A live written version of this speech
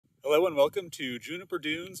Hello and welcome to Juniper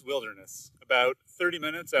Dunes Wilderness, about 30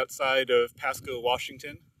 minutes outside of Pasco,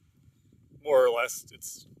 Washington. More or less,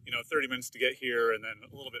 it's 30 minutes to get here and then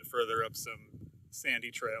a little bit further up some sandy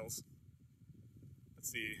trails.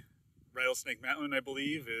 Let's see, Rattlesnake Mountain, I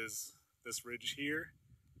believe, is this ridge here.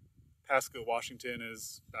 Pasco, Washington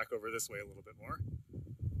is back over this way a little bit more.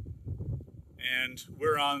 And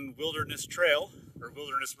we're on Wilderness Trail, or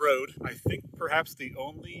Wilderness Road, I think perhaps the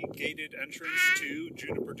only gated entrance to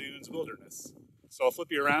Juniper Dunes Wilderness. So I'll flip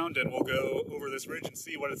you around and we'll go over this ridge and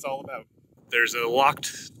see what it's all about. There's a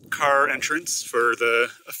locked car entrance for the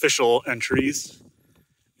official entries,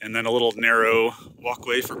 and then a little narrow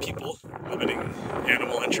walkway for people, limiting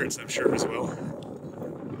animal entrance, I'm sure, as well.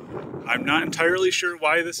 I'm not entirely sure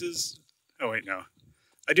why this is... Oh wait, no.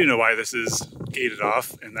 I do know why this is gated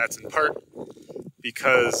off, and that's in part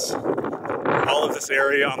because all of this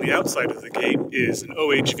area on the outside of the gate is an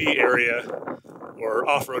OHV area, or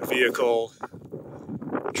off-road vehicle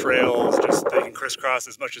trails, just they can crisscross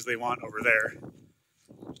as much as they want over there.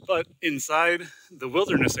 But inside the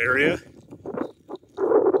wilderness area,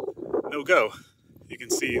 no go. You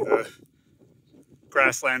can see the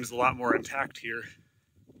grassland is a lot more intact here,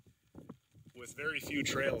 with very few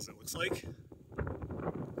trails, it looks like.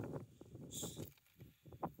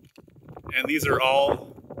 And these are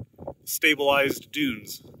all stabilized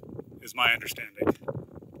dunes, is my understanding.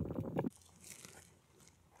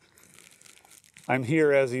 I'm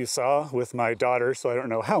here, as you saw, with my daughter, so I don't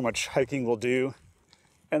know how much hiking we'll do.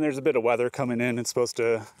 And there's a bit of weather coming in. It's supposed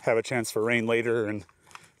to have a chance for rain later, and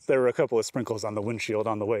there were a couple of sprinkles on the windshield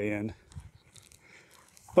on the way in.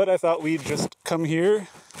 But I thought we'd just come here,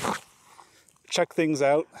 check things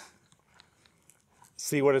out,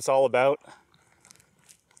 see what it's all about.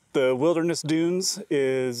 The Wilderness Dunes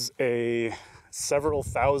is a several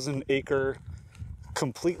thousand acre,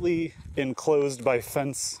 completely enclosed by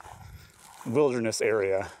fence wilderness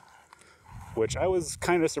area, which I was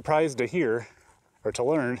kind of surprised to hear, or to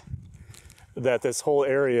learn, that this whole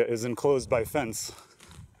area is enclosed by fence.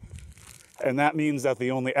 And that means that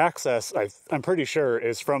the only access, I'm pretty sure,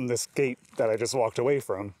 is from this gate that I just walked away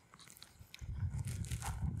from.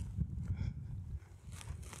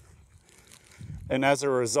 And as a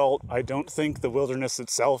result, I don't think the wilderness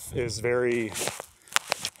itself is very,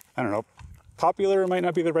 I don't know, popular might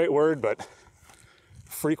not be the right word, but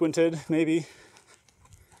frequented, maybe.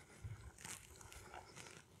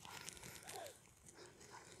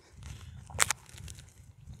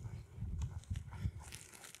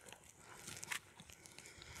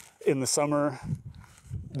 In the summer,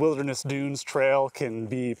 Wilderness Dunes Trail can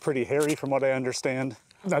be pretty hairy from what I understand.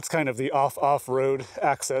 That's kind of the off-road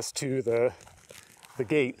access to the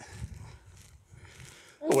gate,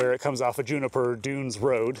 where it comes off of Juniper Dunes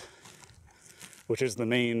Road, which is the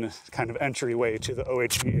main kind of entryway to the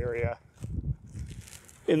OHV area.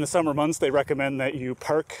 In the summer months, they recommend that you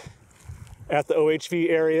park at the OHV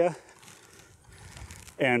area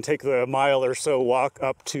and take the mile or so walk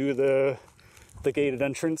up to the gated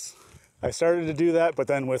entrance. I started to do that, but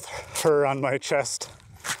then with her on my chest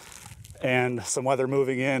and some weather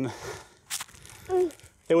moving in,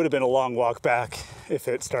 it would have been a long walk back if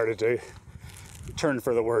it started to turn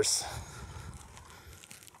for the worse.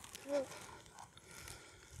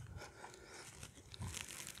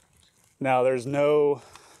 Now there's no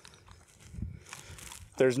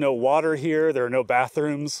water here, there are no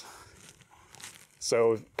bathrooms.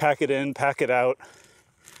 So pack it in, pack it out,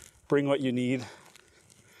 bring what you need.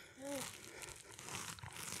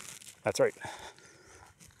 That's right.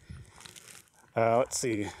 Let's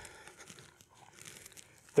see.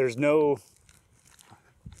 There's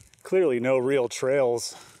clearly no real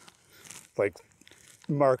trails, like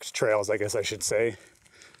marked trails, I guess I should say.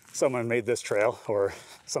 Someone made this trail, or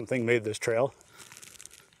something made this trail.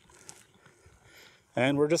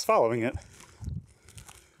 And we're just following it.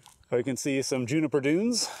 You can see some juniper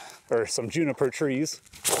dunes, or some juniper trees.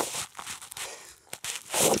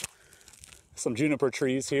 Some juniper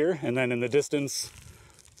trees here, and then in the distance,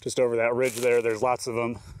 just over that ridge there, there's lots of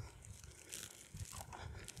them.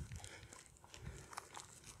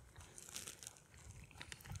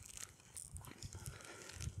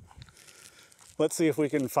 Let's see if we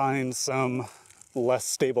can find some less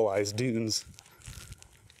stabilized dunes.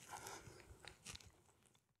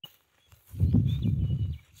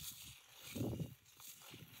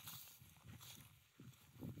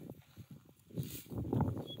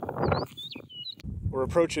 We're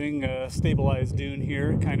approaching a stabilized dune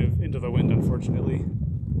here, kind of into the wind, unfortunately.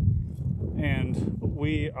 And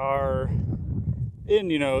we are in,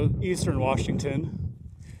 eastern Washington.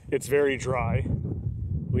 It's very dry.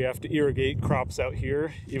 We have to irrigate crops out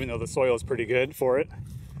here, even though the soil is pretty good for it.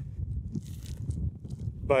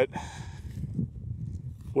 But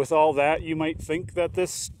with all that, you might think that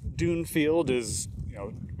this dune field is,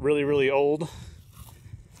 really, really old.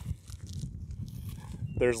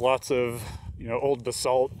 There's lots of, old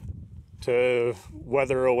basalt to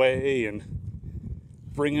weather away and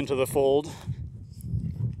bring into the fold.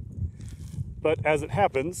 But as it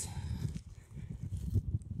happens,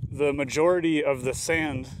 the majority of the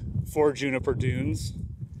sand for Juniper Dunes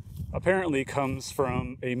apparently comes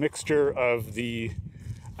from a mixture of the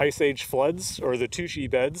Ice Age floods, or the Tushy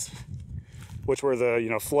beds, which were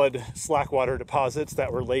the flood slackwater deposits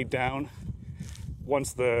that were laid down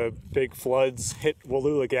once the big floods hit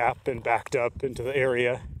Wallula Gap and backed up into the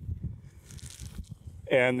area.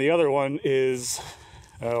 And the other one is,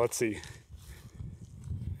 let's see.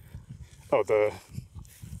 Oh,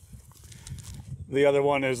 the other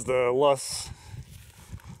one is the loess,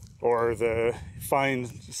 or the fine,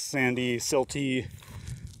 sandy, silty,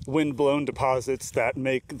 wind-blown deposits that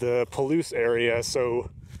make the Palouse area so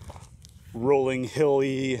rolling,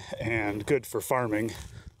 hilly, and good for farming.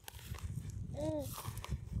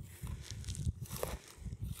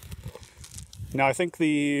 Now, I think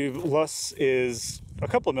the loess is a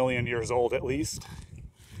couple million years old at least,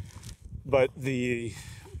 but the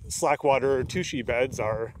slackwater Tushy beds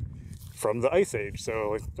are from the Ice Age,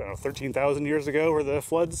 so 13,000 years ago were the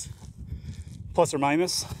floods, plus or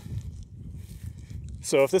minus.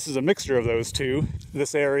 So if this is a mixture of those two,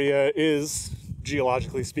 this area is,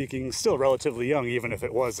 geologically speaking, still relatively young, even if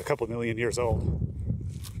it was a couple million years old.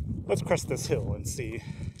 Let's crest this hill and see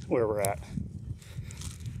where we're at.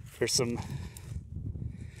 There's some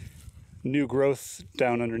new growth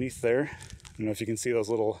down underneath there. I don't know if you can see those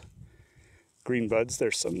little green buds.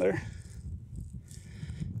 There's some there.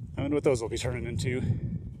 I wonder what those will be turning into.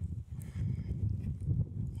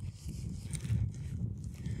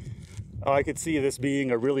 Oh, I could see this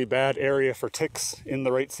being a really bad area for ticks in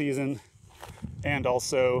the right season, and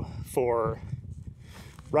also for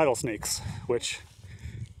rattlesnakes, which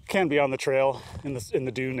can be on the trail in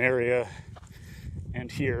the dune area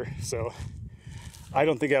and here. So I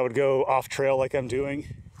don't think I would go off trail like I'm doing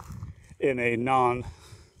in a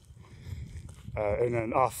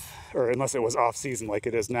unless it was off season like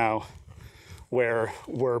it is now, where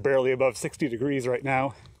we're barely above 60 degrees right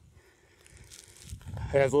now.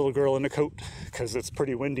 I have a little girl in a coat because it's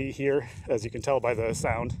pretty windy here, as you can tell by the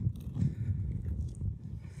sound.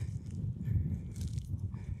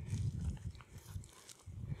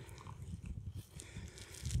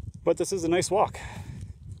 But this is a nice walk.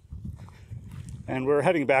 And we're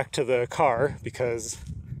heading back to the car because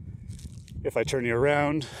if I turn you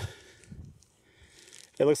around,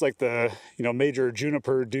 it looks like the major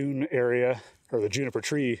juniper dune area, or the juniper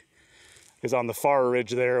tree, is on the far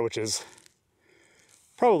ridge there, which is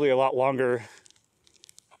probably a lot longer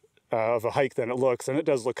of a hike than it looks, and it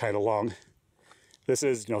does look kind of long. This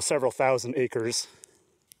is several thousand acres.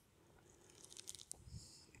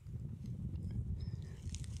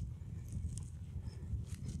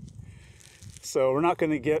 So we're not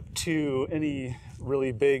going to get to any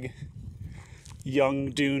really big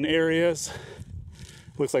young dune areas.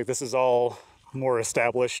 Looks like this is all more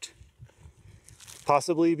established,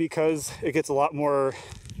 possibly because it gets a lot more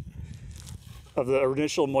of the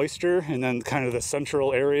initial moisture, and then kind of the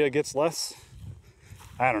central area gets less.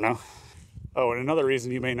 I don't know. Oh, and another reason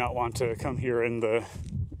you may not want to come here in the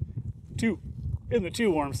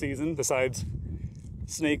too warm season, besides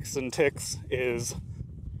snakes and ticks, is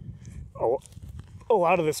a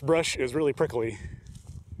lot of this brush is really prickly.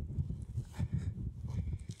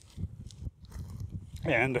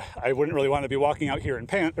 And I wouldn't really want to be walking out here in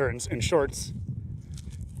pants or in shorts,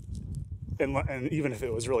 and even if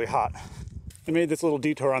it was really hot. I made this little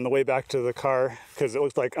detour on the way back to the car because it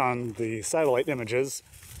looked like on the satellite images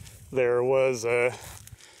there was a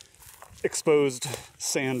exposed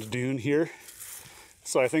sand dune here.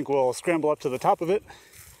 So I think we'll scramble up to the top of it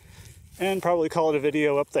and probably call it a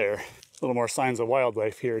video up there. A little more signs of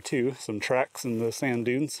wildlife here too, some tracks in the sand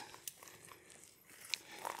dunes.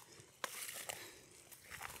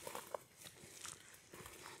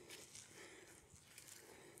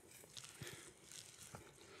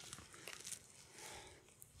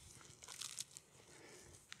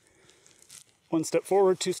 One step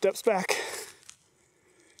forward, two steps back.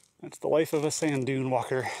 That's the life of a sand dune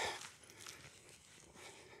walker.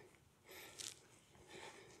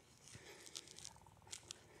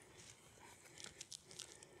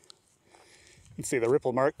 You can see the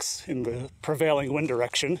ripple marks in the prevailing wind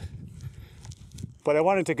direction. But I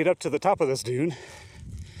wanted to get up to the top of this dune,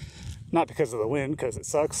 not because of the wind, because it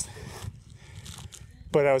sucks,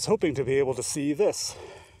 but I was hoping to be able to see this,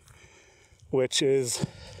 which is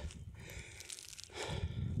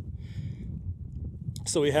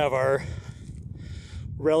So we have our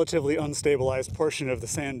relatively unstabilized portion of the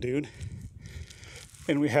sand dune,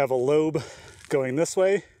 and we have a lobe going this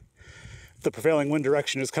way. The prevailing wind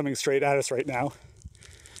direction is coming straight at us right now.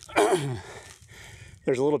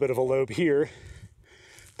 There's a little bit of a lobe here,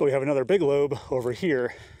 but we have another big lobe over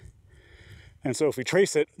here. And so if we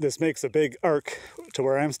trace it, this makes a big arc to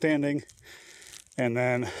where I'm standing and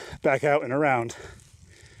then back out and around.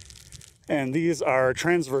 And these are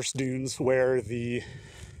transverse dunes where the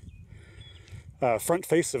front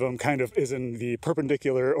face of them kind of is in the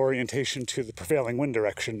perpendicular orientation to the prevailing wind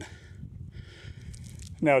direction.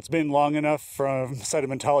 Now, it's been long enough from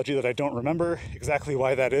sedimentology that I don't remember exactly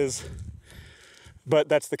why that is, but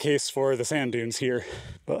that's the case for the sand dunes here.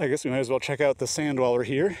 But I guess we might as well check out the sand while we're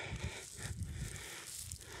here.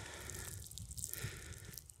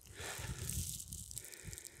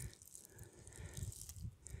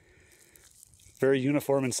 Very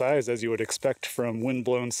uniform in size, as you would expect from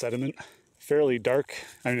wind-blown sediment. Fairly dark.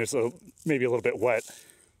 I mean, it's maybe a little bit wet,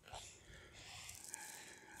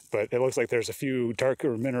 but it looks like there's a few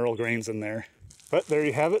darker mineral grains in there. But there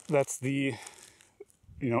you have it. That's the,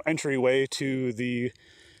 entryway to the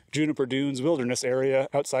Juniper Dunes Wilderness area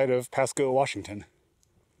outside of Pasco, Washington.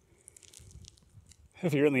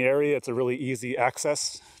 If you're in the area, it's a really easy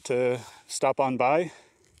access to stop on by.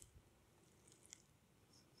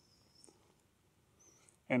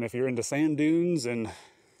 And if you're into sand dunes and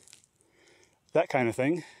that kind of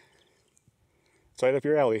thing, it's right up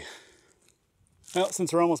your alley. Well,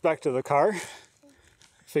 since we're almost back to the car,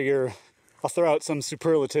 I figure I'll throw out some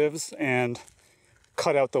superlatives and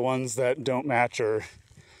cut out the ones that don't match, or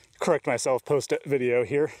correct myself post-video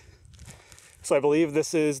here. So I believe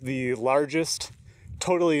this is the largest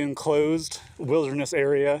totally enclosed wilderness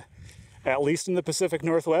area, at least in the Pacific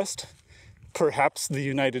Northwest, perhaps the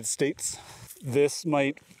United States. This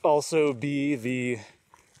might also be the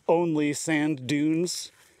only sand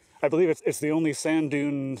dunes. I believe it's the only sand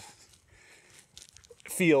dune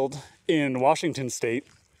field in Washington state.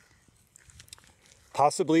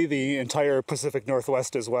 Possibly the entire Pacific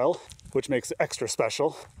Northwest as well, which makes it extra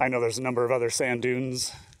special. I know there's a number of other sand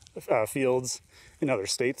dunes fields in other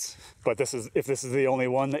states, but if this is the only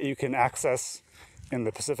one that you can access in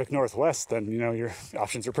the Pacific Northwest, then your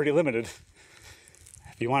options are pretty limited.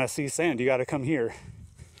 If you want to see sand, you got to come here.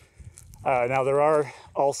 Now, there are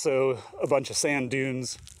also a bunch of sand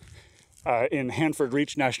dunes in Hanford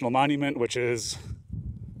Reach National Monument, which is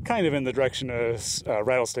kind of in the direction of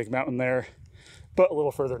Rattlesnake Mountain there, but a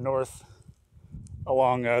little further north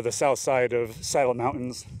along the south side of Saddle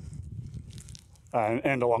Mountains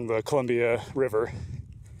and along the Columbia River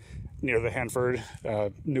near the Hanford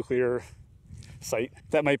nuclear site.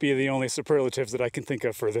 That might be the only superlatives that I can think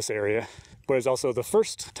of for this area. But it's also the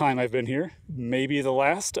first time I've been here, maybe the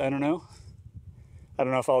last, I don't know. I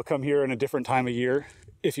don't know if I'll come here in a different time of year.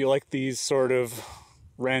 If you like these sort of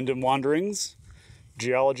random wanderings,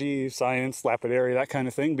 geology, science, lapidary, that kind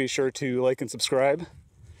of thing, be sure to like and subscribe.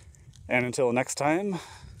 And until next time,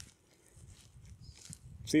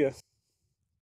 see ya.